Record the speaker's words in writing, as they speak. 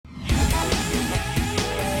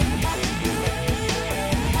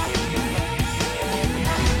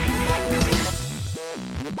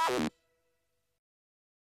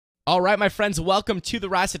All right, my friends, welcome to the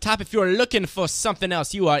Rise to Top. If you're looking for something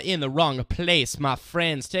else, you are in the wrong place, my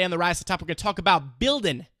friends. Today on the Rise to Top, we're going to talk about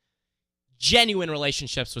building genuine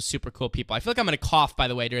relationships with super cool people. I feel like I'm going to cough, by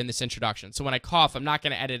the way, during this introduction. So when I cough, I'm not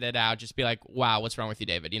going to edit it out. Just be like, wow, what's wrong with you,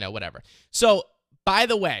 David? Whatever. So, by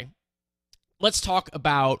the way, let's talk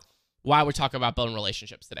about why we're talking about building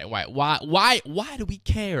relationships today. Why do we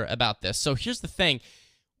care about this? So here's the thing.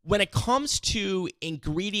 When it comes to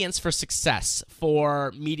ingredients for success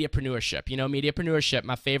for mediapreneurship, mediapreneurship,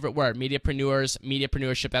 my favorite word,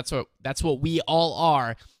 mediapreneurship, that's what we all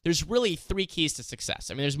are. There's really three keys to success.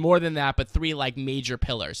 I mean, there's more than that, but three major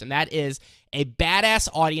pillars, and that is a badass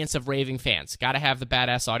audience of raving fans. Got to have the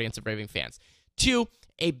badass audience of raving fans. Two,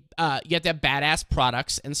 you have to have badass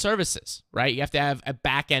products and services, right? You have to have a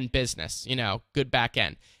back-end business, good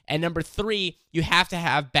back-end. And number three, you have to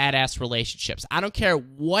have badass relationships. I don't care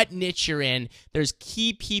what niche you're in, there's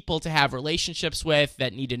key people to have relationships with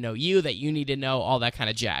that need to know you, that you need to know, all that kind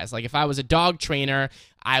of jazz. Like if I was a dog trainer,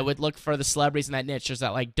 I would look for the celebrities in that niche. There's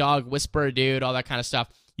that dog whisperer dude, all that kind of stuff.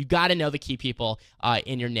 You got to know the key people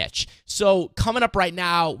in your niche. So coming up right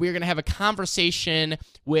now, we're going to have a conversation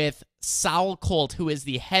with Saul Colt, who is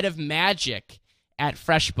the head of magic at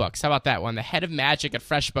FreshBooks. How about that one? The head of magic at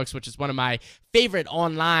FreshBooks, which is one of my favorite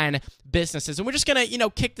online businesses. And we're just going to,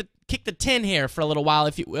 kick the tin here for a little while,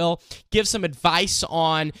 if you will, give some advice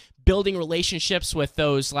on building relationships with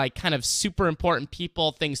those kind of super important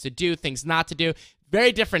people, things to do, things not to do.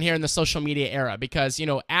 Very different here in the social media era because,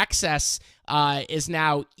 access is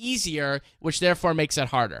now easier, which therefore makes it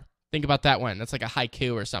harder. Think about that one. That's like a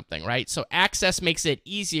haiku or something, right? So access makes it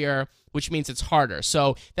easier, which means it's harder.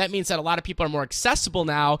 So that means that a lot of people are more accessible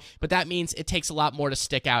now, but that means it takes a lot more to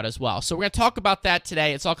stick out as well. So we're going to talk about that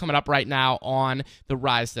today. It's all coming up right now on the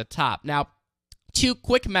Rise to the Top. Now, two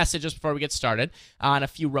quick messages before we get started, and a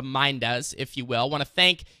few reminders, if you will. I want to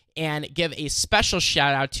thank and give a special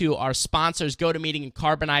shout out to our sponsors, GoToMeeting and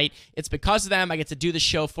Carbonite. It's because of them I get to do the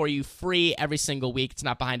show for you free every single week. It's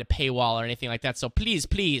not behind a paywall or anything like that. So please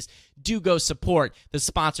do go support the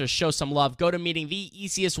sponsors. Show some love. GoToMeeting, the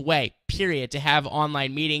easiest way, period, to have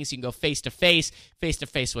online meetings. You can go face-to-face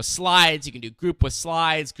with slides. You can do group with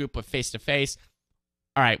slides, group with face-to-face.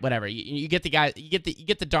 All right, whatever. You get the guy. You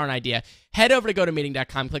get the darn idea. Head over to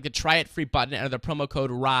GoToMeeting.com. Click the Try It Free button. Enter the promo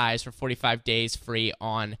code RISE for 45 days free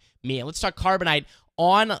on me. And let's talk Carbonite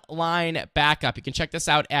online backup. You can check this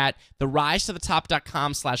out at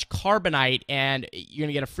theRiseToTheTop.com/Carbonite, and you're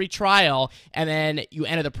gonna get a free trial. And then you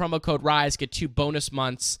enter the promo code RISE, get 2 bonus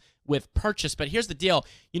months with purchase. But here's the deal.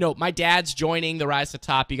 My dad's joining the Rise to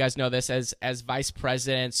Top. You guys know this as vice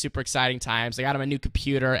president. Super exciting times. I got him a new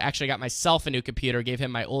computer. Actually, I got myself a new computer, gave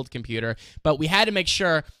him my old computer. But we had to make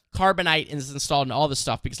sure Carbonite is installed in all this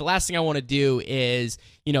stuff, because the last thing I want to do is,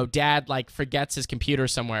 dad forgets his computer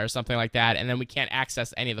somewhere or something like that, and then we can't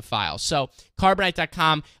access any of the files. So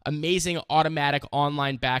Carbonite.com, amazing automatic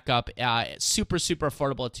online backup, super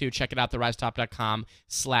affordable too. Check it out,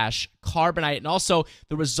 theRiseTop.com/Carbonite. And also,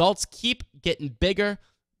 the results keep getting bigger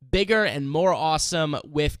and more awesome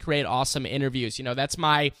with Create Awesome Interviews. That's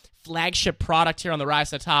my flagship product here on the Rise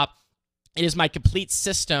to the Top. It is my complete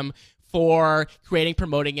system for creating,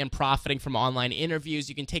 promoting, and profiting from online interviews.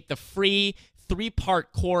 You can take the free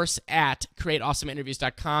 3-part course at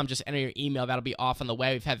createawesomeinterviews.com. Just enter your email. That'll be off on the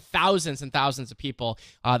way. We've had thousands and thousands of people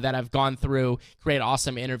that have gone through Create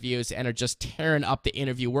Awesome Interviews and are just tearing up the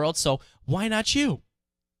interview world. So why not you?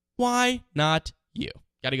 Why not you?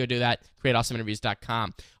 Got to go do that.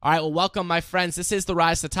 CreateAwesomeInterviews.com. All right, well, welcome, my friends. This is the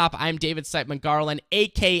Rise to the Top. I'm David Siteman Garland,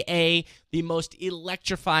 a.k.a. the most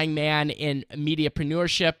electrifying man in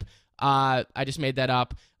mediapreneurship. I just made that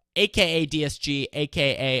up. A.k.a. DSG,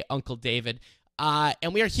 a.k.a. Uncle David.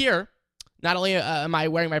 And we are here. Not only am I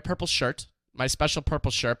wearing my purple shirt, my special purple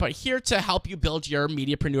shirt, but here to help you build your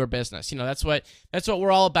mediapreneur business. That's what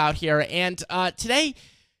we're all about here. And today,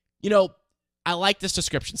 I like this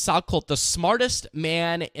description. Saul Colt, the smartest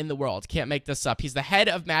man in the world. Can't make this up. He's the head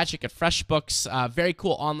of magic at FreshBooks, very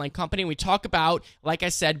cool online company. We talk about, like I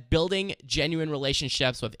said, building genuine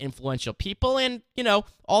relationships with influential people and,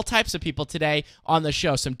 all types of people today on the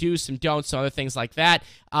show. Some do's, some don'ts, some other things like that.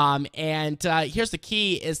 And here's the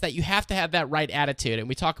key is that you have to have that right attitude. And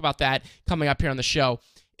we talk about that coming up here on the show.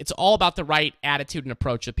 It's all about the right attitude and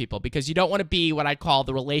approach with people, because you don't want to be what I call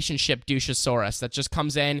the relationship douchosaurus that just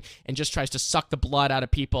comes in and just tries to suck the blood out of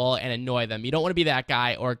people and annoy them. You don't want to be that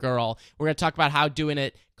guy or girl. We're going to talk about how doing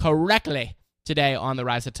it correctly today on the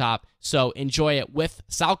Rise to the Top. So enjoy it with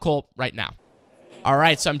Saul Colt right now. All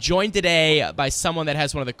right, so I'm joined today by someone that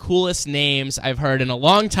has one of the coolest names I've heard in a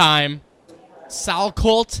long time. Saul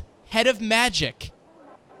Colt, head of magic.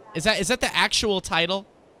 Is that the actual title?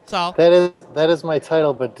 Saul? That is my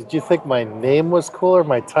title, but did you think my name was cool or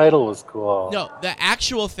my title was cool? No, the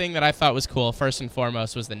actual thing that I thought was cool, first and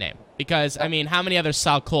foremost, was the name. Because, I mean, how many other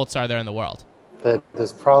Saul Colts are there in the world? That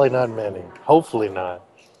there's probably not many. Hopefully not.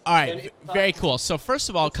 All right, very cool. So, first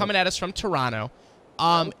of all, coming at us from Toronto,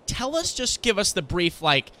 give us the brief,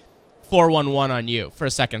 like, 411 on you for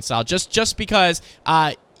a second, Saul. Just because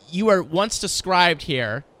you were once described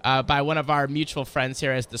here by one of our mutual friends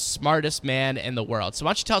here as the smartest man in the world. So why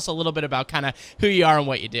don't you tell us a little bit about kind of who you are and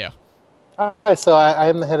what you do? All right, so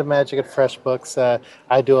I'm the head of magic at FreshBooks.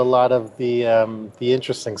 I do a lot of the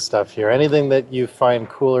interesting stuff here. Anything that you find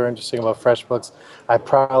cool or interesting about FreshBooks, I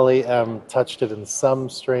probably touched it in some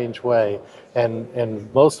strange way.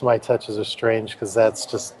 And most of my touches are strange because that's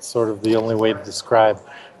just sort of the only way to describe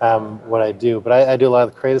what I do. But I do a lot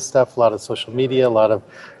of creative stuff, a lot of social media, a lot of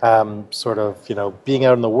sort of, being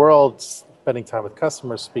out in the world, spending time with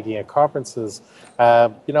customers, speaking at conferences,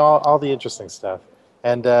 all the interesting stuff.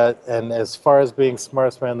 And as far as being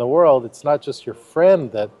smartest man in the world, it's not just your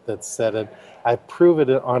friend that said it. I prove it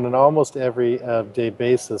on an almost every day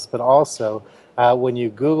basis. But also, when you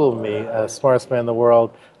Google me, smartest man in the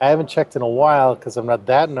world, I haven't checked in a while because I'm not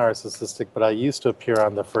that narcissistic. But I used to appear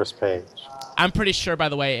on the first page. I'm pretty sure, by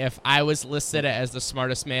the way, if I was listed as the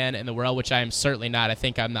smartest man in the world, which I am certainly not, I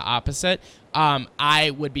think I'm the opposite,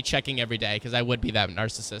 I would be checking every day because I would be that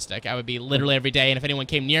narcissistic. I would be literally every day, and if anyone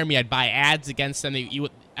came near me, I'd buy ads against them.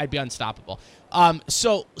 I'd be unstoppable. Bottom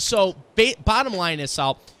line is,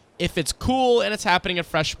 Saul, if it's cool and it's happening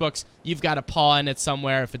at FreshBooks, you've got a paw in it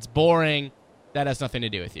somewhere. If it's boring, that has nothing to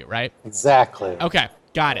do with you, right? Exactly. Okay,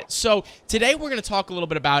 got it. So today we're going to talk a little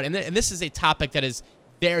bit about, and this is a topic that is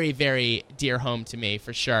very, very dear home to me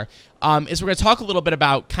for sure, is we're going to talk a little bit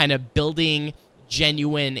about kind of building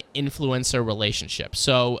genuine influencer relationships.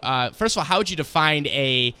 So first of all, how would you define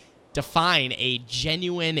a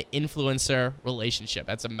genuine influencer relationship?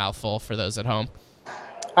 That's a mouthful for those at home.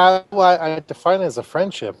 Well, I define it as a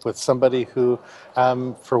friendship with somebody who,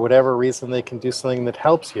 for whatever reason, they can do something that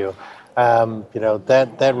helps you.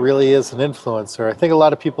 That really is an influencer. I think a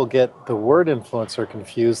lot of people get the word influencer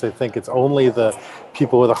confused. They think it's only the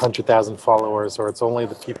people with 100,000 followers, or it's only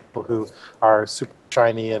the people who are super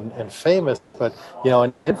shiny and famous. But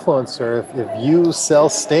an influencer, if you sell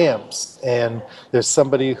stamps and there's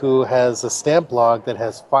somebody who has a stamp blog that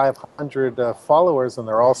has 500 followers and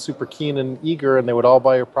they're all super keen and eager and they would all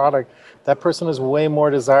buy your product, that person is way more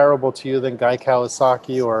desirable to you than Guy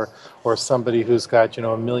Kawasaki or somebody who's got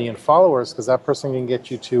a million followers, because that person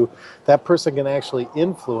can actually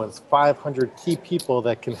influence 500 key people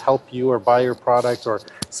that can help you or buy your product or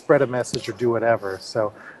spread a message or do whatever.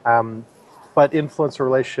 So but influencer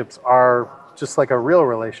relationships are just like a real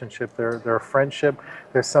relationship. They're a friendship.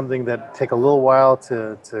 They're something that take a little while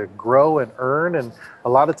to grow and earn, and a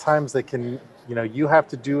lot of times they can, you have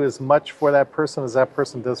to do as much for that person as that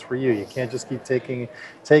person does for you. You can't just keep taking.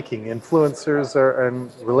 Influencers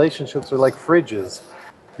and relationships are like fridges.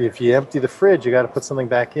 If you empty the fridge, you got to put something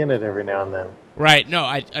back in it every now and then. Right. No,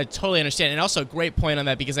 I totally understand. And also a great point on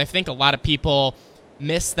that, because I think a lot of people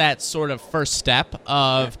miss that sort of first step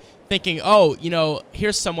of thinking,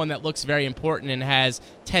 here's someone that looks very important and has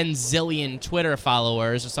 10 zillion Twitter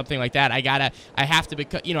followers or something like that. I have to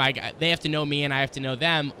they have to know me and I have to know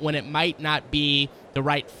them, when it might not be the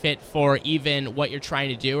right fit for even what you're trying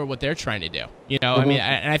to do or what they're trying to do. I mean,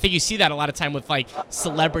 and I think you see that a lot of time with like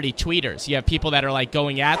celebrity tweeters. You have people that are like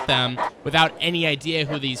going at them without any idea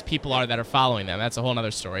who these people are that are following them. That's a whole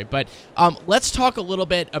other story. But let's talk a little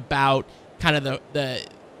bit about kind of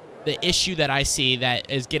the issue that I see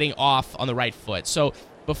that is getting off on the right foot. So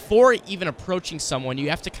before even approaching someone,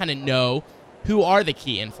 you have to kind of know who are the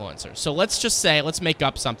key influencers. So let's make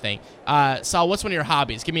up something. Saul, what's one of your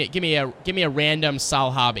hobbies? Give me a random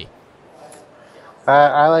Saul hobby.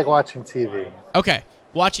 I like watching TV. Okay,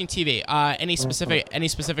 watching TV. Any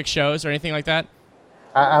specific shows or anything like that?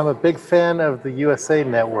 I'm a big fan of the USA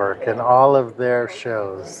Network and all of their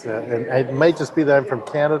shows. And it might just be that I'm from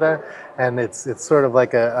Canada, and it's sort of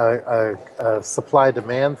like a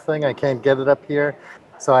supply-demand thing. I can't get it up here,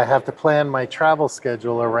 so I have to plan my travel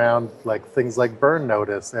schedule around like things like Burn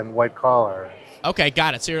Notice and White Collar. Okay,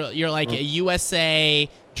 got it. So you're like a USA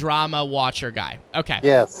drama watcher guy. Okay.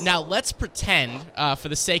 Yes. Now let's pretend, for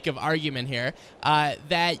the sake of argument here,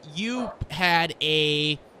 that you had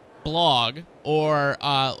a blog or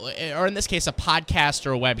in this case a podcast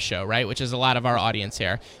or a web show, right, which is a lot of our audience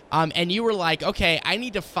here, and you were like, okay, I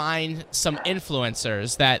need to find some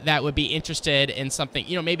influencers that would be interested in something,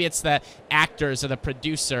 maybe it's the actors or the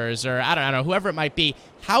producers or I don't know, whoever it might be.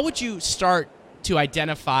 How would you start to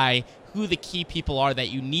identify who the key people are that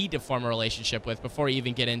you need to form a relationship with before you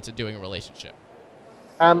even get into doing a relationship?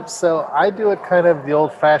 So I do it kind of the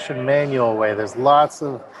old-fashioned manual way. There's lots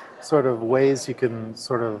of sort of ways you can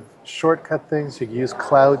sort of shortcut things. You can use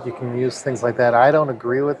cloud, you can use things like that. I don't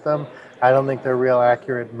agree with them. I don't think they're real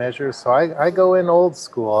accurate measures. So I go in old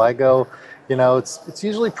school. I go, it's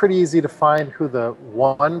usually pretty easy to find who the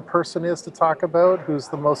one person is to talk about, who's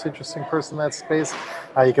the most interesting person in that space.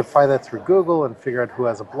 You can find that through Google and figure out who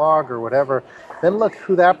has a blog or whatever. Then look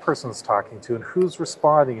who that person's talking to and who's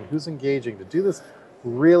responding and who's engaging. To do this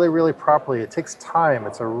really, really properly, it takes time.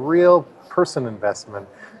 It's a real person investment.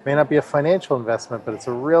 It may not be a financial investment, but it's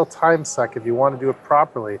a real time suck if you want to do it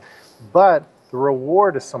properly. But the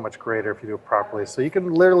reward is so much greater if you do it properly. So you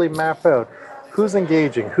can literally map out who's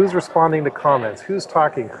engaging, who's responding to comments, who's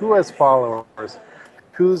talking, who has followers,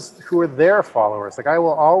 who are their followers. Like I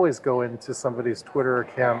will always go into somebody's Twitter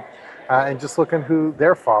account and just look at who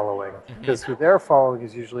they're following, because who they're following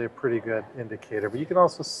is usually a pretty good indicator. But you can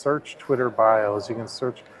also search Twitter bios. You can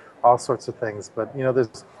search all sorts of things. But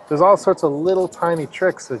there's all sorts of little tiny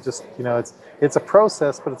tricks that just it's a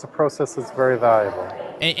process, but it's a process that's very valuable.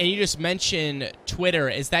 And you just mentioned Twitter.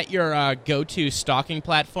 Is that your go-to stalking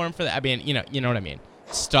platform for that? I mean, you know what I mean,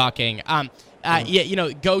 stalking.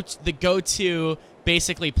 The go-to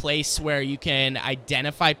basically place where you can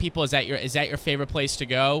identify people. Is that your favorite place to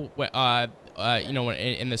go?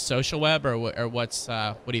 In the social web, or what's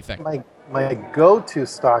what do you think? My go-to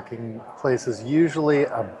stalking place is usually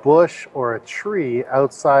a bush or a tree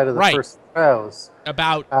outside of the person's house. You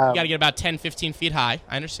got to get about 10, 15 feet high.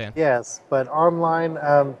 I understand. Yes, but online,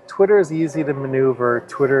 Twitter is easy to maneuver.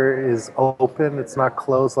 Twitter is open. It's not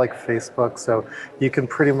closed like Facebook, so you can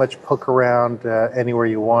pretty much poke around anywhere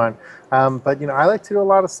you want. But I like to do a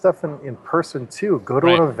lot of stuff in person too. Go to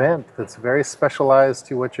an event that's very specialized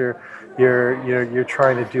to what you're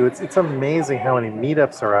trying to do. It's amazing how many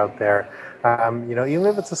meetups are out there. Even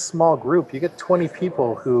if it's a small group, you get 20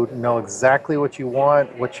 people who know exactly what you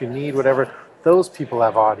want, what you need, whatever. Those people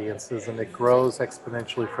have audiences, and it grows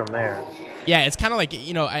exponentially from there. Yeah, it's kind of like,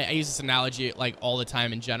 I use this analogy like all the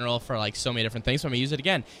time in general for like so many different things. So I'm going to use it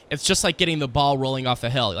again. It's just like getting the ball rolling off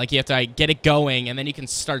the hill. Like you have to get it going, and then you can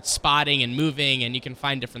start spotting and moving, and you can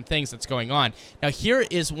find different things that's going on. Now, here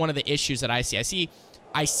is one of the issues that I see.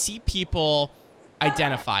 I see people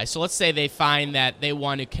identify. So let's say they find that they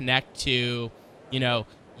want to connect to,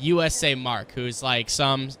 USA Mark, who's like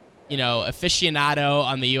some aficionado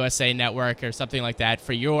on the USA Network or something like that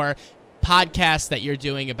for your podcast that you're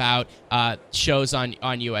doing about shows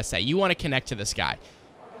on USA. You want to connect to this guy.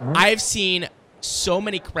 I've seen so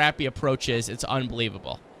many crappy approaches. It's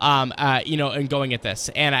unbelievable. And going at this,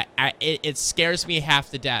 and it scares me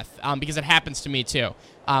half to death because it happens to me too.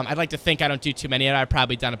 I'd like to think I don't do too many, and I've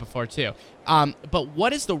probably done it before too. But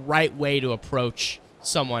what is the right way to approach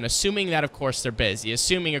someone, assuming that, of course, they're busy,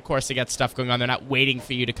 assuming, of course, they got stuff going on, they're not waiting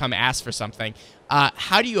for you to come ask for something?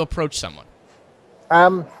 How do you approach someone?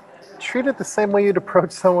 Treat it the same way you'd approach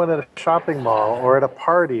someone at a shopping mall or at a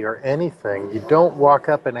party or anything. You don't walk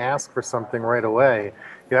up and ask for something right away.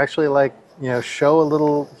 You actually show a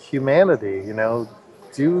little humanity,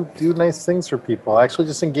 do nice things for people. Actually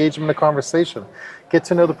just engage them in a conversation. Get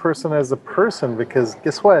to know the person as a person, because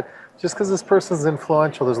guess what? Just because this person's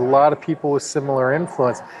influential, there's a lot of people with similar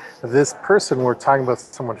influence. This person, we're talking about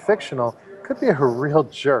someone fictional, could be a real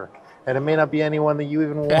jerk. And it may not be anyone that you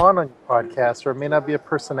even want on your podcast, or it may not be a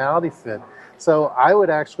personality fit. So I would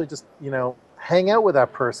actually just, hang out with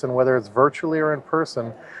that person, whether it's virtually or in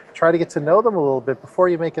person. Try to get to know them a little bit before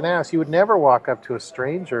you make an ask. You would never walk up to a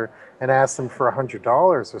stranger and ask them for $100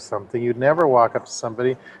 or something. You'd never walk up to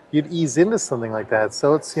somebody. You'd ease into something like that.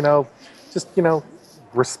 So it's,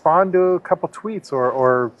 respond to a couple tweets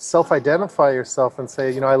or self-identify yourself and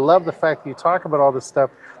say, I love the fact that you talk about all this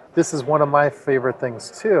stuff. This is one of my favorite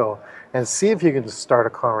things too. And see if you can just start a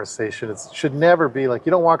conversation. It should never be like, you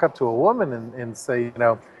don't walk up to a woman and say,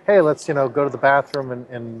 hey, let's, go to the bathroom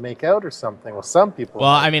and make out or something. Well, some people. Well,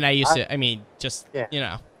 I mean,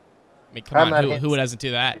 come on, who doesn't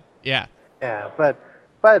do that? Yeah. Yeah, but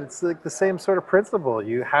it's like the same sort of principle.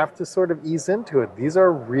 You have to sort of ease into it. These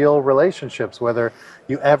are real relationships. Whether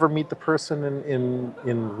you ever meet the person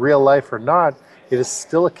in real life or not, it is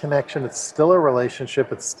still a connection. It's still a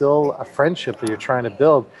relationship. It's still a friendship that you're trying to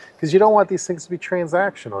build, because you don't want these things to be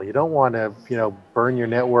transactional. You don't want to, burn your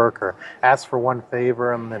network or ask for one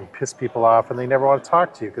favor and then piss people off and they never want to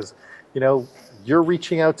talk to you, because, you're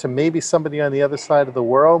reaching out to maybe somebody on the other side of the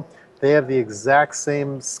world. They have the exact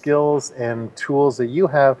same skills and tools that you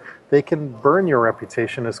have. They can burn your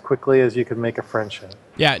reputation as quickly as you can make a friendship.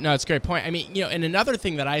 Yeah, no, it's a great point. I mean, and another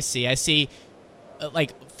thing that I see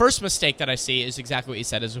like first mistake that I see is exactly what you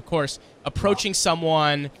said. Is of course approaching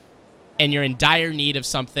someone and you're in dire need of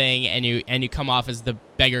something, and you come off as the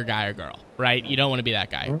beggar guy or girl, right? You don't want to be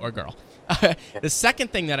that guy or girl. The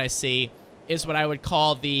second thing that I see is what I would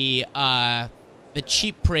call the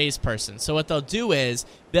cheap praise person. So what they'll do is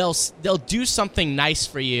they'll do something nice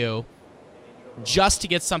for you just to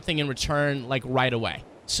get something in return, like right away.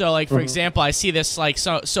 So like for example, I see this like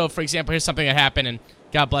so for example, here's something that happened, and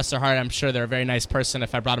God bless their heart, I'm sure they're a very nice person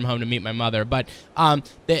if I brought them home to meet my mother. But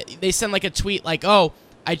they send like a tweet like, oh,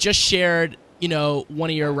 I just shared, one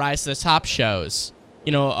of your Rise to the Top shows,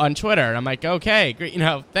 on Twitter. And I'm like, okay, great,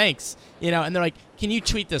 thanks. And they're like, can you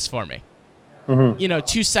tweet this for me?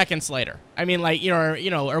 2 seconds later. I mean, like,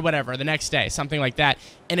 or whatever, the next day, something like that.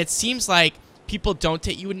 And it seems like people don't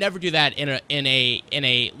take, you would never do that in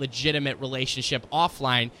a legitimate relationship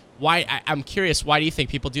offline. Why? I'm curious, why do you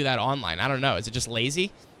think people do that online? I don't know. Is it just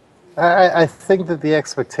lazy? I think that the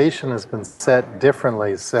expectation has been set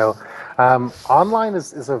differently. So online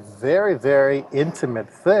is a very, very intimate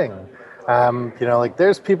thing. Like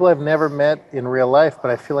there's people I've never met in real life, but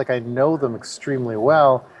I feel like I know them extremely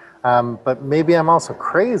well. But maybe I'm also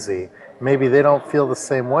crazy. Maybe they don't feel the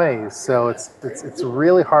same way. So it's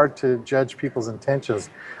really hard to judge people's intentions.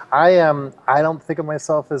 I don't think of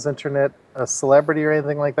myself as internet a celebrity or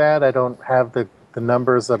anything like that. I don't have the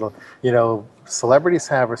numbers that celebrities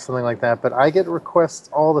have or something like that. But I get requests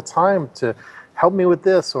all the time to help me with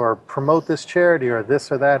this or promote this charity or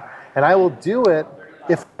this or that, and I will do it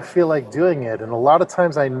if I feel like doing it. And a lot of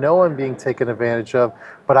times I know I'm being taken advantage of,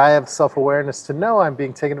 but I have self-awareness to know I'm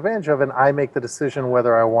being taken advantage of, and I make the decision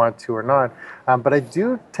whether I want to or not. But I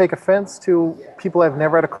do take offense to people I've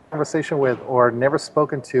never had a conversation with or never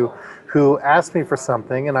spoken to who ask me for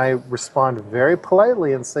something, and I respond very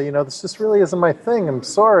politely and say, this just really isn't my thing, I'm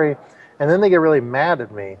sorry. And then they get really mad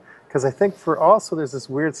at me. Because I think there's this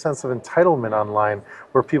weird sense of entitlement online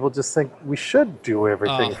where people just think we should do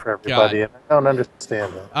everything for everybody, God. And I don't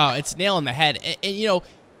understand that. Oh, it's nail on the head. And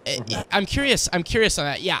I'm curious on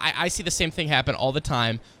that. Yeah, I see the same thing happen all the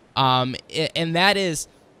time. And that is,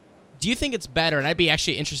 do you think it's better? And I'd be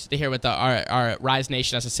actually interested to hear what our Rise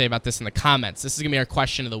Nation has to say about this in the comments. This is going to be our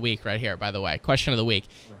question of the week right here, by the way. Question of the week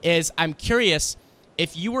is, I'm curious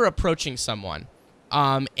if you were approaching someone,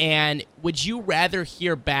 and would you rather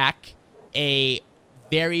hear back a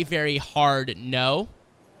very, very hard no?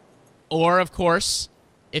 Or, of course,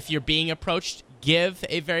 if you're being approached, give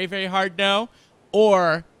a very, very hard no?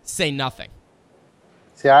 Or say nothing?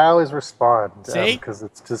 See, I always respond. See? Because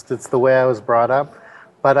it's the way I was brought up.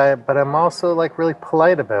 But I'm also like really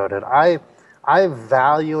polite about it. I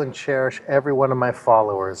value and cherish every one of my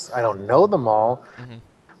followers. I don't know them all.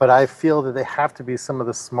 But I feel that they have to be some of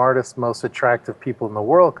the smartest, most attractive people in the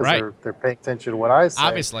world because they're paying attention to what I say.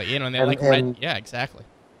 Obviously, and they're read. Yeah, exactly.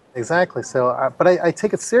 Exactly. So, but I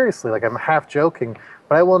take it seriously. Like I'm half joking,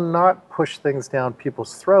 but I will not push things down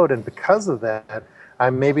people's throat. And because of that,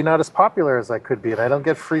 I'm maybe not as popular as I could be. And I don't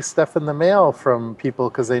get free stuff in the mail from people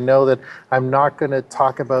because they know that I'm not going to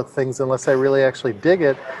talk about things unless I really actually dig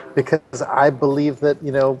it, because I believe that,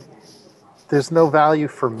 there's no value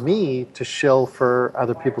for me to shill for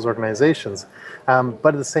other people's organizations. But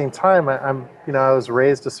at the same time, I was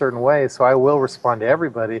raised a certain way, so I will respond to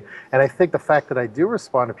everybody. And I think the fact that I do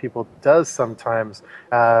respond to people does sometimes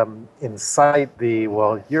incite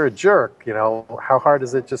well, you're a jerk, how hard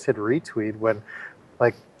is it just hit retweet when,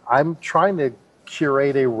 like, I'm trying to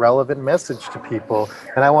curate a relevant message to people,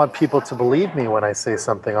 and I want people to believe me when I say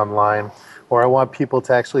something online, or I want people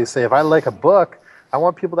to actually say, if I like a book, I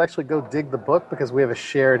want people to actually go dig the book because we have a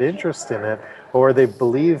shared interest in it, or they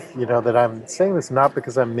believe, that I'm saying this not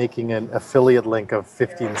because I'm making an affiliate link of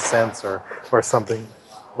 15 cents or something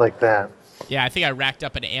like that. Yeah, I think I racked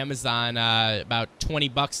up at Amazon about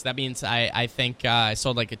 $20. That means I think I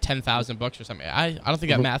sold like 10,000 books or something. I don't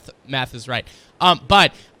think that math is right.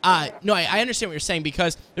 But no, I understand what you're saying,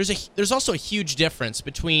 because there's also a huge difference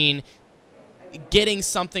between getting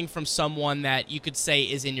something from someone that you could say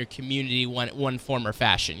is in your community one form or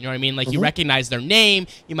fashion. You know what I mean? Like you recognize their name,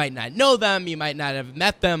 you might not know them, you might not have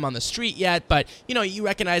met them on the street yet, but you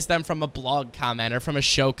recognize them from a blog comment or from a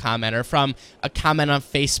show comment or from a comment on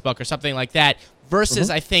Facebook or something like that, versus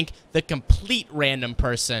I think the complete random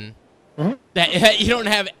person that you don't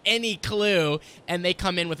have any clue and they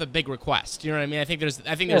come in with a big request. You know what I mean? I think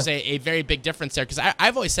there's a very big difference there, because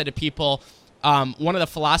I've always said to people, one of the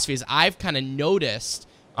philosophies I've kind of noticed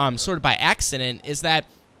sort of by accident is that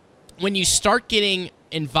when you start getting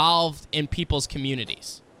involved in people's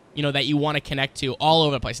communities, that you want to connect to all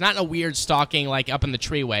over the place, not in a weird stalking like up in the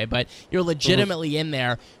tree way, but you're legitimately in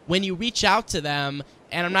there, when you reach out to them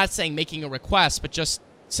and I'm not saying making a request, but just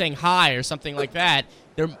saying hi or something like that,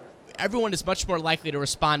 everyone is much more likely to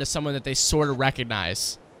respond to someone that they sort of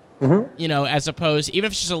recognize. As opposed, even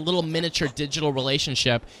if it's just a little miniature digital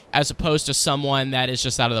relationship, as opposed to someone that is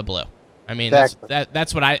just out of the blue. I mean, Exactly.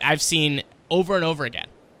 that's what I've seen over and over again.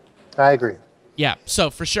 I agree. Yeah, so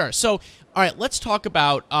for sure. So, all right, let's talk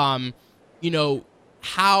about,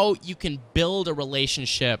 how you can build a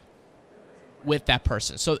relationship with that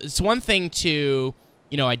person. So it's one thing to,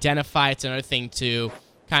 identify. It's another thing to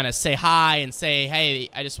kind of say hi and say, hey,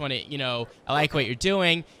 I just want to, I like what you're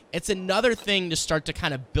doing. It's another thing to start to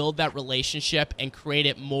kind of build that relationship and create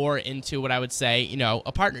it more into what I would say,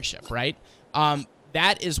 a partnership, right?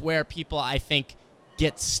 That is where people, I think,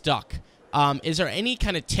 get stuck. Is there any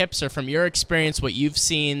kind of tips or from your experience what you've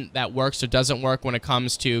seen that works or doesn't work when it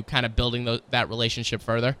comes to kind of building that relationship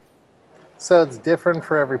further? So it's different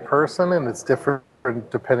for every person, and it's different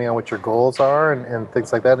depending on what your goals are and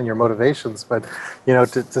things like that and your motivations. But,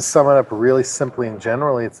 to sum it up really simply and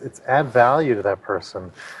generally, it's add value to that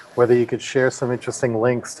person. Whether you could share some interesting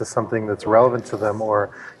links to something that's relevant to them, or,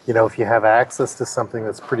 if you have access to something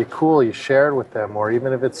that's pretty cool, you share it with them, or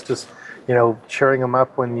even if it's just, cheering them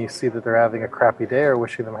up when you see that they're having a crappy day or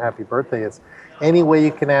wishing them a happy birthday. It's any way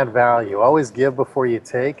you can add value. Always give before you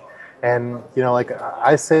take. And, like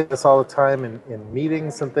I say this all the time in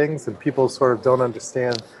meetings and things, and people sort of don't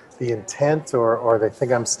understand the intent, or they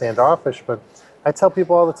think I'm standoffish. But I tell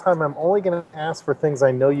people all the time, I'm only going to ask for things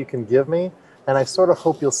I know you can give me, and I sort of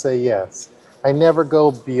hope you'll say yes. I never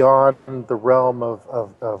go beyond the realm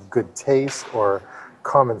of good taste or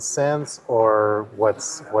common sense or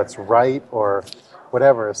what's right or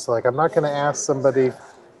whatever. So, like, I'm not going to ask somebody.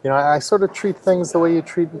 I sort of treat things the way you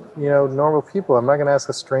treat, normal people. I'm not going to ask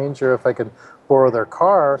a stranger if I could borrow their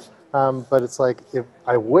car, but it's like if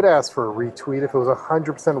I would ask for a retweet if it was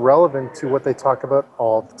 100% relevant to what they talk about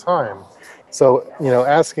all the time. So,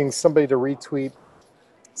 asking somebody to retweet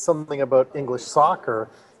something about English soccer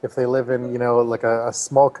if they live in, like a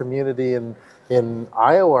small community in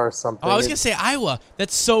Iowa or something. Oh, I was going to say Iowa.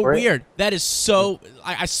 That's so Right? weird. That is so...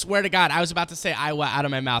 I swear to God, I was about to say Iowa out of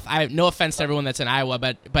my mouth. I have no offense to everyone that's in Iowa,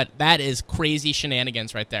 but that is crazy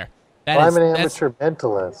shenanigans right there. I'm an amateur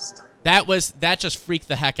mentalist. That just freaked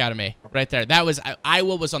the heck out of me right there.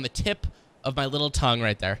 Iowa was on the tip of my little tongue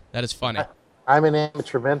right there. That is funny. I'm an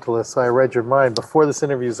amateur mentalist, so I read your mind. Before this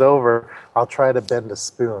interview's over, I'll try to bend a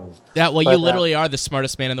spoon. Yeah, well, you literally are the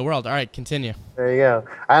smartest man in the world. All right, continue. There you go.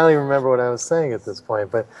 I don't even remember what I was saying at this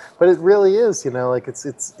point, but it really is, like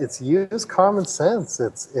it's use common sense.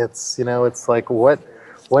 It's like what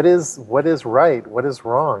is right, what is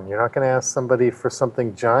wrong. You're not going to ask somebody for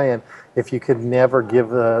something giant if you could never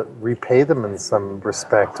repay them in some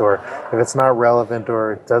respect, or if it's not relevant,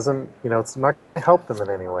 or it doesn't, it's not going to help them in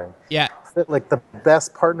any way. Yeah. Like the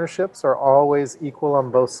best partnerships are always equal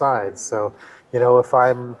on both sides. So, if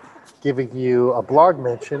I'm giving you a blog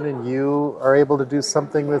mention and you are able to do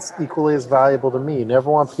something that's equally as valuable to me, you never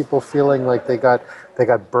want people feeling like they got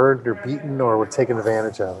burned or beaten or were taken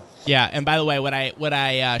advantage of. Yeah, and by the way, what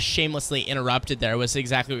I shamelessly interrupted there was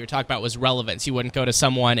exactly what you were talking about was relevance. You wouldn't go to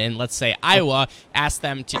someone in, let's say, Iowa, ask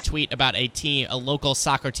them to tweet about a local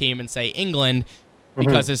soccer team, and say England,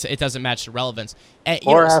 because it doesn't match the relevance.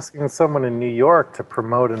 Or asking someone in New York to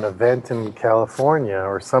promote an event in California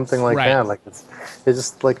or something like that. Like it's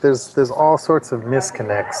just like there's all sorts of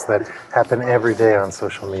misconnects that happen every day on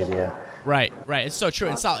social media. Right. It's so true.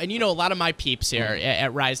 And Saul, a lot of my peeps here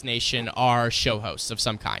at Rise Nation are show hosts of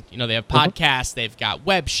some kind. They have podcasts, they've got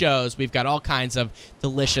web shows, we've got all kinds of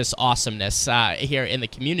delicious awesomeness here in the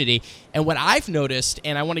community. And what I've noticed,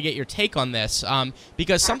 and I want to get your take on this,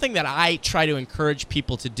 because something that I try to encourage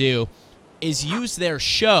people to do is use their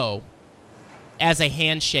show as a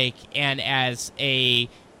handshake and as a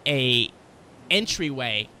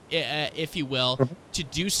entryway, if you will, to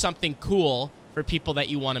do something cool for people that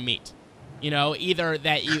you want to meet. Either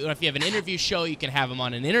that if you have an interview show, you can have them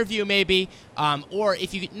on an interview maybe, or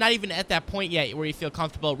if you're not even at that point yet where you feel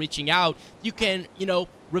comfortable reaching out, you can,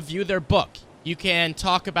 review their book. You can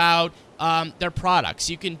talk about their products.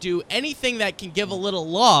 You can do anything that can give a little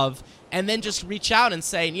love, and then just reach out and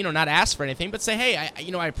say, not ask for anything, but say, hey,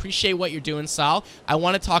 I appreciate what you're doing, Saul. I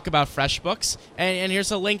want to talk about FreshBooks, and here's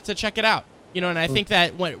a link to check it out. And I think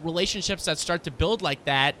that when relationships that start to build like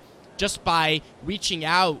that, just by reaching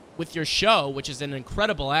out with your show, which is an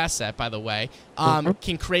incredible asset, by the way,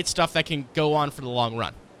 can create stuff that can go on for the long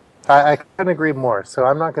run. I couldn't agree more. So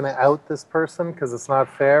I'm not going to out this person because it's not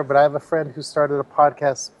fair, but I have a friend who started a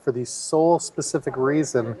podcast for the sole specific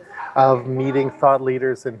reason of meeting thought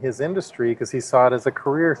leaders in his industry because he saw it as a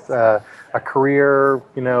career,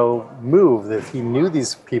 move that he knew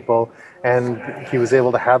these people and he was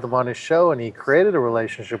able to have them on his show and he created a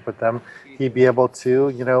relationship with them. He'd be able to,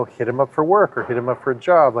 hit him up for work or hit him up for a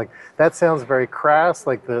job. Like that sounds very crass.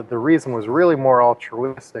 Like the reason was really more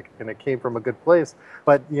altruistic and it came from a good place.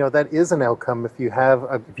 But, that is an outcome if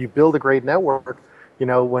if you build a great network.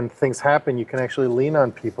 When things happen, you can actually lean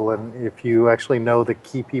on people. And if you actually know the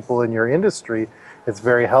key people in your industry, it's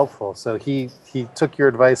very helpful. So he took your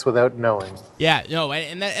advice without knowing. Yeah, no,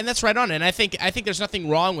 and that's right on. And I think there's nothing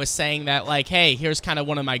wrong with saying that, like, hey, here's kind of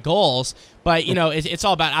one of my goals. But, it's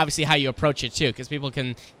all about obviously how you approach it, too, because people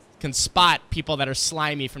can spot people that are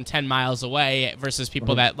slimy from 10 miles away versus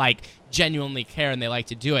people that, like, genuinely care and they like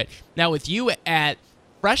to do it. Now, with you at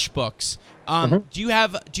FreshBooks, do you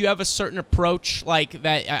have a certain approach like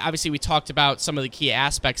that? Obviously, we talked about some of the key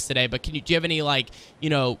aspects today, but do you have any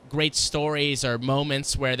great stories or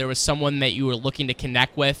moments where there was someone that you were looking to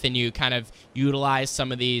connect with and you kind of utilized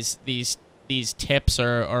some of these tips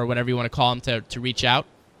or whatever you want to call them to reach out?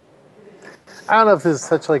 I don't know if this is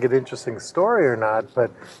such like an interesting story or not,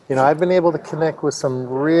 but I've been able to connect with some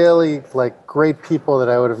really like great people that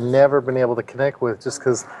I would have never been able to connect with just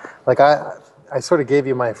because like I sort of gave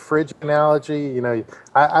you my fridge analogy.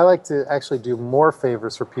 I like to actually do more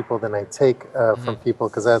favors for people than I take from people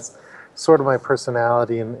because that's sort of my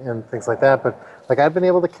personality and things like that. But like I've been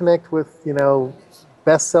able to connect with,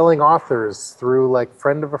 best-selling authors through like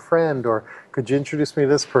friend of a friend, or could you introduce me to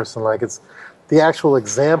this person? Like the actual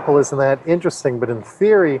example isn't that interesting, but in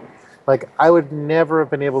theory, like I would never have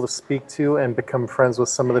been able to speak to and become friends with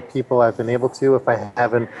some of the people I've been able to if I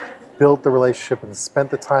haven't built the relationship and spent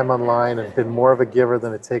the time online and been more of a giver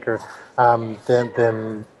than a taker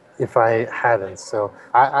than if I hadn't. So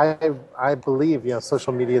I believe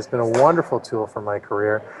social media has been a wonderful tool for my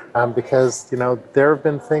career because there have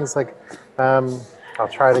been things like I'll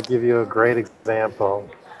try to give you a great example.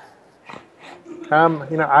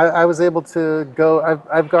 I was able to go.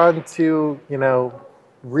 I've gone to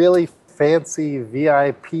really fancy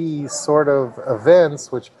VIP sort of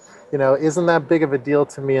events, which isn't that big of a deal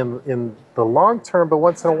to me in the long term, but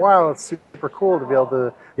once in a while it's super cool to be able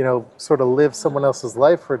to, sort of live someone else's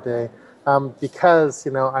life for a day because,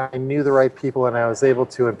 I knew the right people and I was able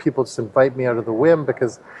to, and people just invite me out of the whim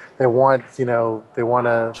because they want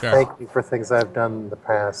to thank me for things I've done in the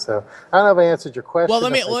past. So I don't know if I answered your question. Well,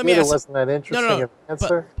 let me ask. It wasn't that interesting an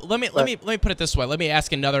answer. Let me put it this way. Let me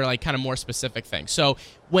ask another like kind of more specific thing. So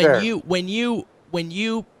when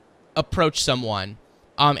you approach someone,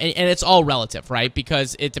 and it's all relative, right?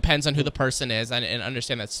 Because it depends on who the person is and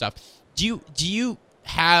understand that stuff. Do you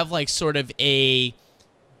have like sort of a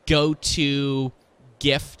go-to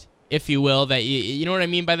gift, if you will, that you know what I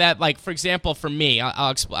mean by that? Like, for example, for me,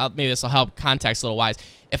 I'll maybe this will help context a little wise.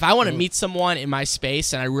 If I want to meet someone in my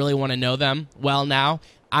space and I really want to know them well now,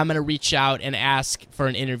 I'm going to reach out and ask for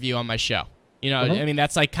an interview on my show. I mean,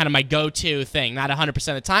 that's like kind of my go-to thing. Not 100%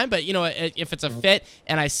 of the time, but, if it's a fit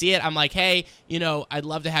and I see it, I'm like, hey, I'd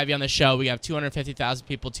love to have you on the show. We have 250,000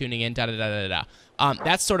 people tuning in, da-da-da-da-da.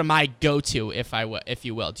 That's sort of my go-to, if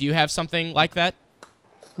you will. Do you have something like that?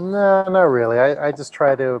 No, not really. I just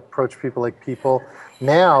try to approach people like people.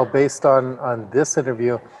 Now, based on this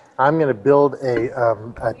interview, I'm going to build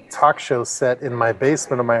a talk show set in my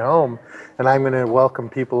basement of my home, and I'm going to welcome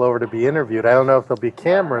people over to be interviewed. I don't know if there'll be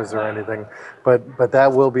cameras or anything, but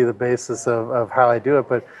that will be the basis of how I do it.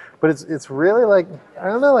 But it's really like, I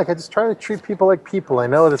don't know, like I just try to treat people like people. I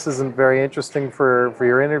know this isn't very interesting for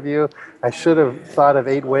your interview. I should have thought of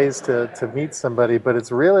 8 ways to meet somebody, but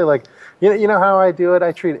it's really like, you know how I do it?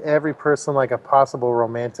 I treat every person like a possible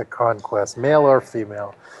romantic conquest, male or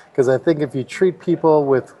female. Because I think if you treat people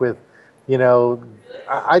with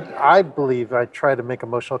I believe I try to make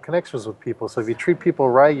emotional connections with people. So if you treat people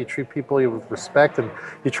right, you treat people with respect, and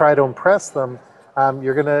you try to impress them,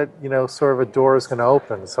 you're gonna, sort of a door is gonna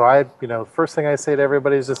open. So first thing I say to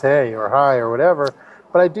everybody is just hey or hi or whatever.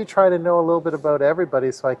 But I do try to know a little bit about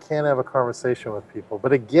everybody so I can have a conversation with people.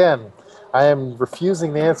 But again, I am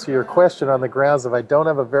refusing to answer your question on the grounds of I don't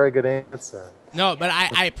have a very good answer. No, but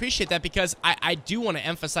I appreciate that because I do want to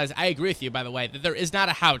emphasize, I agree with you, by the way, that there is not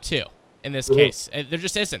a how-to in this case. There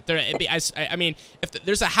just isn't. I mean, if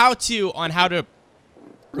there's a how-to on how to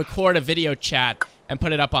record a video chat and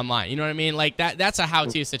put it up online, you know what I mean? Like, that's a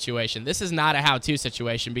how-to situation. This is not a how-to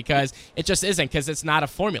situation because it just isn't, because it's not a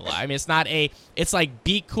formula. I mean, it's like,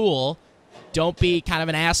 be cool, don't be kind of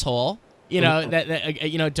an asshole,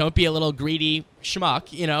 don't be a little greedy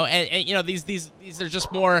schmuck, and these are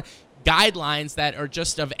just more guidelines that are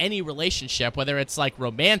just of any relationship, whether it's like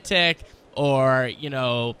romantic or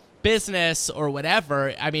business or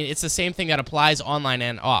whatever, I mean, it's the same thing that applies online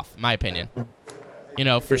and off, in my opinion.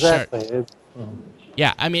 For exactly. sure.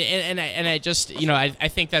 Yeah, I mean, and I just, I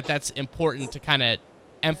think that that's important to kind of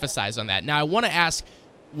emphasize on that. Now, I want to ask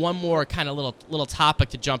one more kind of little topic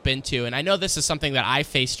to jump into, and I know this is something that I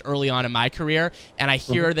faced early on in my career, and I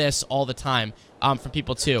hear this all the time from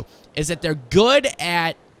people too, is that they're good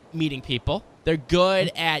at meeting people, they're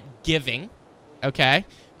good at giving, okay?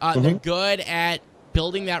 They're good at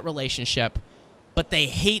building that relationship, but they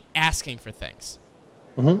hate asking for things.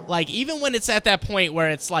 Like, even when it's at that point where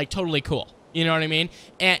it's like totally cool. You know what I mean?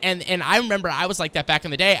 And I remember I was like that back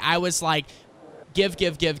in the day. I was like, give.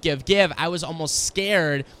 I was almost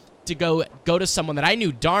scared to go to someone that I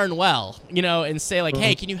knew darn well, and say like,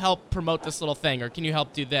 hey, can you help promote this little thing, or can you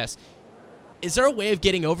help do this? Is there a way of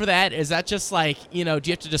getting over that? Is that just like, do you have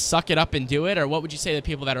to just suck it up and do it? Or what would you say to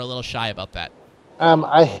people that are a little shy about that?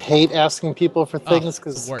 I hate asking people for things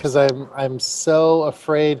because I'm so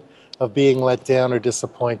afraid of being let down or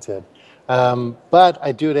disappointed. But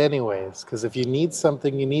I do it anyways, because if you need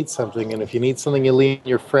something, you need something, and if you need something, you lean on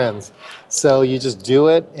your friends. So you just do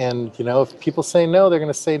it, and if people say no, they're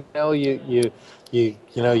going to say no. You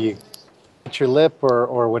bite your lip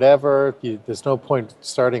or whatever. There's no point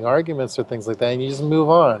starting arguments or things like that, and you just move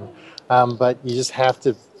on. But you just have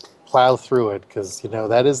to plow through it, because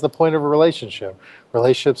that is the point of a relationship.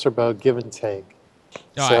 Relationships are about give and take.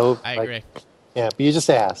 No, so I agree. Yeah, but you just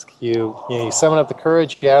ask. You summon up the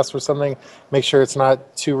courage. You ask for something. Make sure it's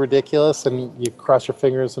not too ridiculous, and you cross your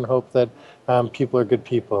fingers and hope that people are good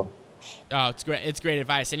people. Oh, it's great. It's great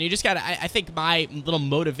advice. And you just got to, I think my little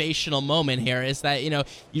motivational moment here is that, you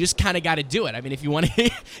just kind of got to do it. I mean, if you want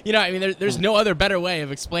to, there's no other better way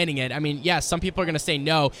of explaining it. I mean, yeah, some people are going to say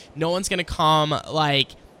no. No one's going to come,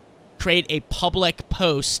 create a public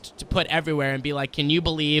post to put everywhere and be like, can you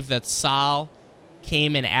believe that Saul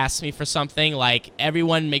came and asked me for something? Like,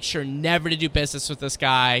 everyone make sure never to do business with this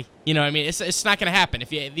guy. It's not going to happen.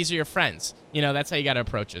 These are your friends, that's how you got to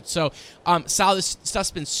approach it. So, Saul, this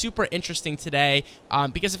stuff's been super interesting today,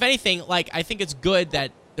 because if anything, I think it's good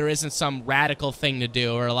that there isn't some radical thing to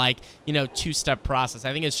do or two-step process.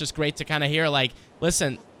 I think it's just great to kind of hear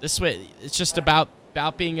listen, this way, it's just about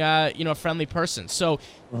being a friendly person. So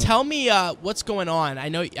tell me what's going on. I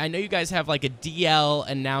know you guys have a DL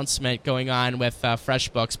announcement going on with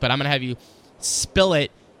FreshBooks, but I'm gonna have you spill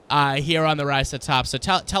it here on the Rise to the Top. So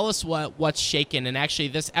tell us what's shaking. And actually,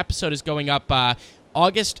 this episode is going up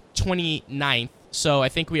August 29th, so I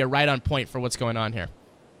think we are right on point for what's going on here.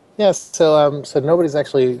 Yes, so nobody's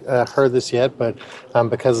actually heard this yet, but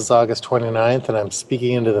because it's August 29th and I'm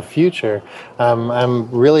speaking into the future,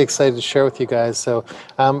 I'm really excited to share with you guys. So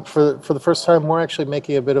for the first time, we're actually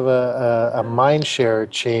making a bit of a mind share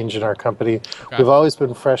change in our company. Okay. We've always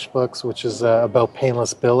been FreshBooks, which is about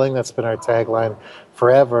painless billing. That's been our tagline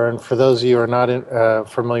forever. And for those of you who are not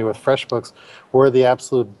familiar with FreshBooks, we're the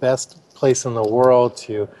absolute best place in the world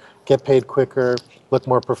to get paid quicker, look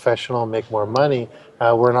more professional, make more money.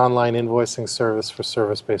 We're an online invoicing service for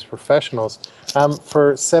service-based professionals.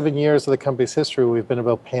 For 7 years of the company's history, we've been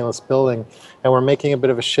about painless billing, and we're making a bit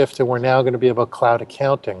of a shift, and we're now going to be about cloud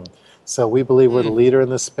accounting. So we believe we're the leader in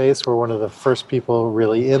this space. We're one of the first people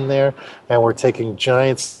really in there, and we're taking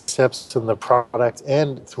giant steps in the product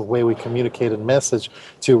and the way we communicate and message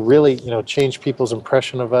to really, change people's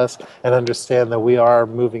impression of us and understand that we are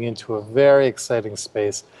moving into a very exciting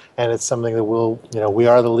space, and it's something that we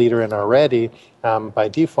are the leader in already by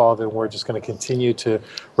default, and we're just going to continue to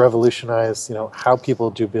revolutionize, how people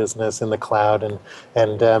do business in the cloud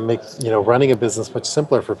and make, running a business much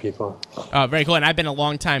simpler for people. Very cool. And I've been a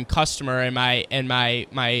long time customer, and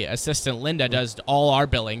my assistant Linda does all our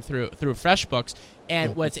billing through FreshBooks.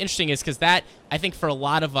 And what's interesting is because that, I think for a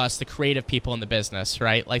lot of us, the creative people in the business,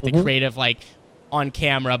 right? The creative, on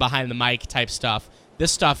camera, behind the mic type stuff,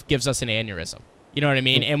 this stuff gives us an aneurysm. You know what I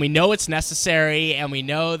mean? And we know it's necessary, and we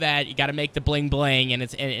know that you got to make the bling bling, and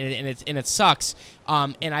it sucks.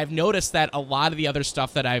 And I've noticed that a lot of the other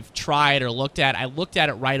stuff that I've tried or looked at, I looked at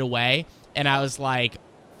it right away, and I was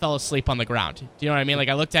fell asleep on the ground. Do you know what I mean?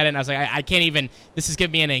 I looked at it and I was like, I can't even. This is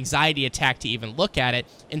giving me an anxiety attack to even look at it.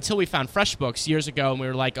 Until we found FreshBooks years ago, and we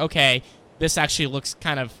were like, okay, this actually looks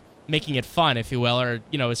kind of making it fun, if you will, or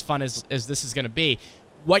as fun as this is going to be.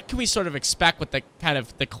 What can we sort of expect with the kind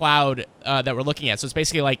of the cloud that we're looking at? So it's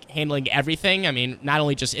basically handling everything. I mean, not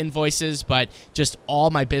only just invoices, but just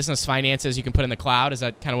all my business finances you can put in the cloud. Is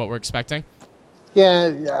that kind of what we're expecting?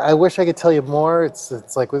 Yeah, I wish I could tell you more.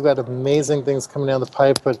 It's like we've got amazing things coming down the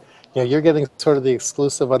pipe, but you're getting sort of the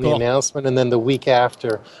exclusive on the Cool. announcement, and then the week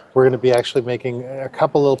after, we're going to be actually making a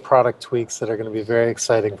couple little product tweaks that are going to be very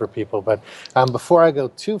exciting for people. But before I go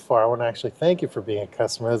too far, I want to actually thank you for being a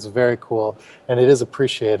customer. That's very cool, and it is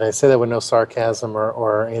appreciated. I say that with no sarcasm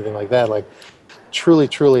or anything like that. Like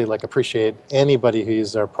truly like appreciate anybody who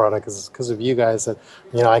uses our product, because of you guys that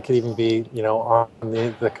I could even be on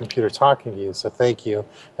the computer talking to you, so thank you,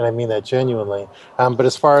 and I mean that genuinely. But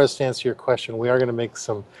as far as to answer your question, we are going to make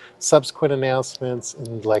some subsequent announcements,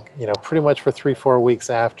 and like pretty much for 3-4 weeks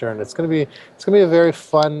after, and it's going to be a very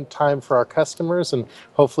fun time for our customers, and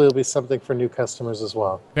hopefully it'll be something for new customers as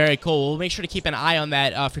well. Very cool. We'll make sure to keep an eye on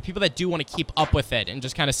that for people that do want to keep up with it and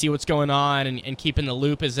just kind of see what's going on and keep in the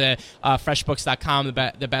loop. Is freshbooks.com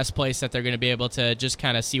the best place that they're going to be able to just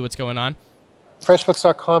kind of see what's going on?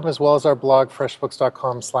 Freshbooks.com, as well as our blog,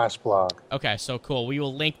 freshbooks.com/blog. Okay, so cool. We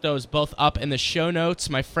will link those both up in the show notes,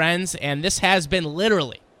 my friends. And this has been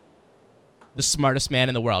literally the smartest man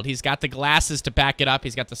in the world. He's got the glasses to back it up.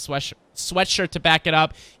 He's got the sweatshirt to back it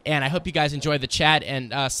up. And I hope you guys enjoyed the chat.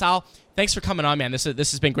 And Saul, thanks for coming on, man. This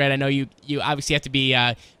has been great. I know you obviously have to be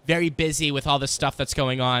very busy with all this stuff that's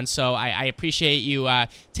going on. So I appreciate you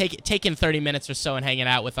taking 30 minutes or so and hanging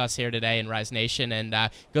out with us here today in Rise Nation. And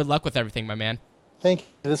good luck with everything, my man. Thank you.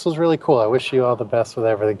 This was really cool. I wish you all the best with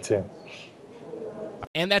everything too.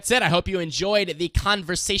 And that's it. I hope you enjoyed the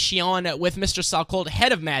conversation with Mr. Saul Colt,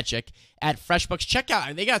 head of magic at FreshBooks. Check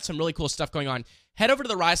out, they got some really cool stuff going on. Head over to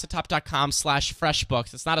the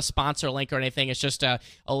RISE2Top.com/FreshBooks. It's not a sponsor link or anything. It's just a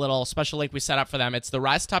little special link we set up for them. It's the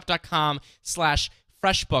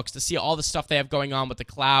RISE2Top.com/FreshBooks to see all the stuff they have going on with the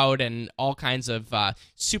cloud and all kinds of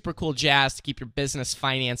super cool jazz to keep your business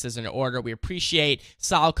finances in order. We appreciate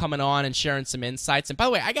Saul coming on and sharing some insights. And by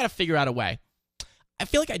the way, I got to figure out a way. I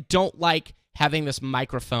feel like I don't like having this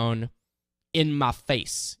microphone in my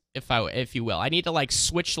face, if you will. I need to like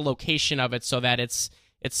switch the location of it so that it's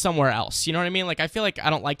somewhere else. You know what I mean? Like, I feel like I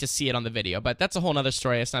don't like to see it on the video, but that's a whole nother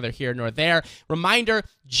story. It's neither here nor there. Reminder,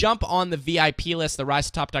 jump on the VIP list, the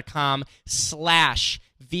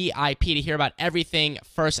RISE2Top.com/VIP to hear about everything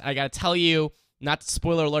first. I got to tell you, not to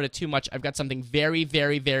spoiler alert it too much, I've got something very,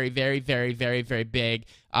 very, very, very, very, very, very big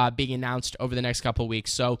being announced over the next couple of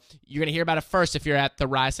weeks. So you're going to hear about it first if you're at the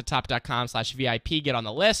RISE2Top.com/VIP. Get on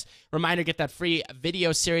the list. Reminder, get that free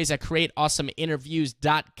video series at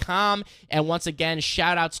createawesomeinterviews.com. And once again,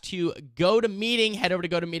 shout outs to GoToMeeting. Head over to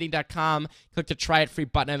GoToMeeting.com. Click the try it free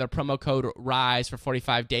button and the promo code RISE for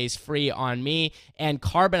 45 days free on me. And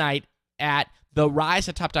Carbonite at the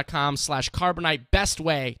RISE2Top.com/Carbonite. Best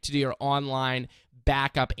way to do your online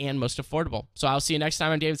backup and most affordable. So I'll see you next time.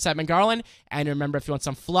 I'm David Sedman Garland. And remember, if you want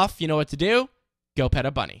some fluff, you know what to do. Go pet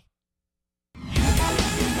a bunny.